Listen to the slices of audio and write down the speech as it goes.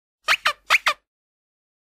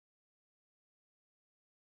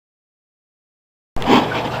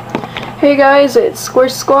Hey guys, it's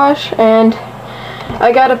Sqwishsqwash, and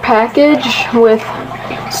I got a package with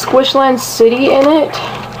Sqwishland City in it,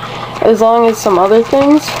 as long as some other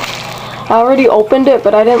things. I already opened it,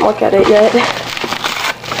 but I didn't look at it yet.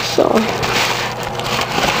 So,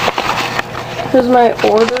 here's my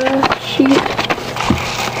order sheet.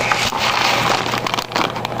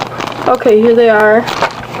 Okay, here they are.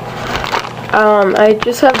 I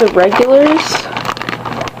just have the regulars.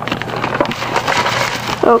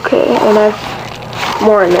 Okay, and I have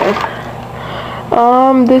more in there.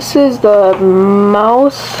 This is the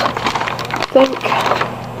mouse, I think.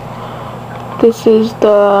 This is the,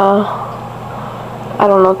 I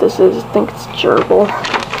don't know what this is, I think it's gerbil.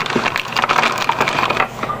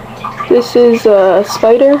 This is a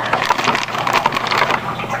spider.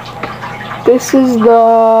 This is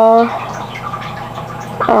the,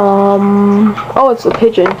 oh, it's a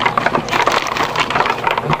pigeon.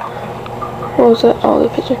 What was that? Oh, the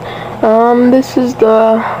pigeon. This is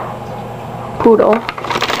the poodle.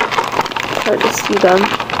 Hard to see them.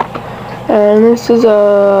 And this is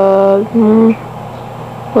a,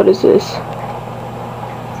 what is this?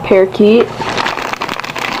 Parakeet.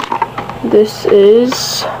 This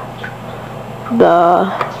is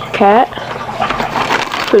the cat.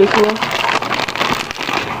 Pretty cool.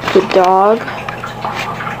 The dog.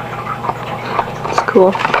 It's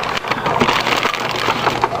cool.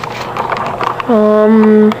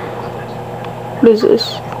 What is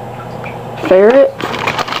this? Ferret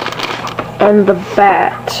and the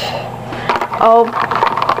bat. I'll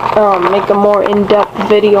make a more in-depth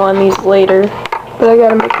video on these later, but I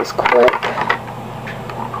gotta make this quick.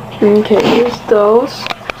 Okay, here's those.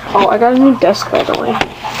 Oh, I got a new desk, by the way,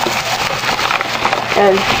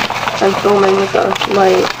 and I'm filming with a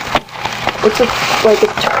light. It's like a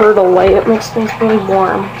turtle light. It makes things really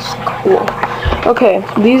warm. It's cool. Okay,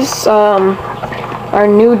 these are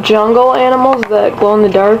new jungle animals that glow in the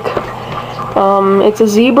dark. It's a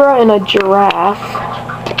zebra and a giraffe.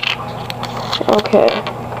 Okay.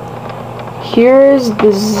 Here's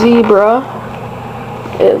the zebra.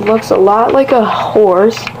 It looks a lot like a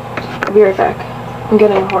horse. I'll be right back. I'm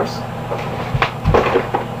getting a horse.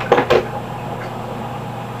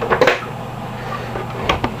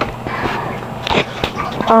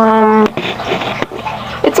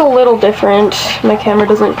 It's a little different. My camera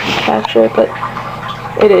doesn't capture it, but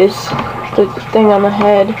it is. The thing on the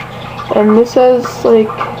head. And this has, like,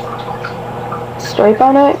 stripe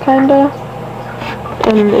on it, kinda.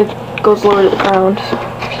 And it goes lower to the ground.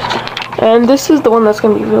 And this is the one that's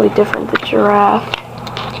gonna be really different, the giraffe.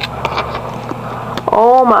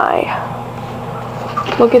 Oh my.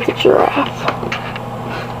 Look at the giraffe.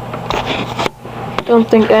 Don't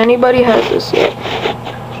think anybody has this yet.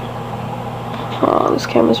 Oh, this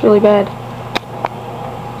camera's really bad.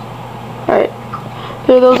 Alright.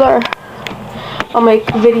 There those are. I'll make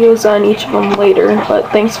videos on each of them later, but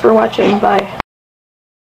thanks for watching. Bye.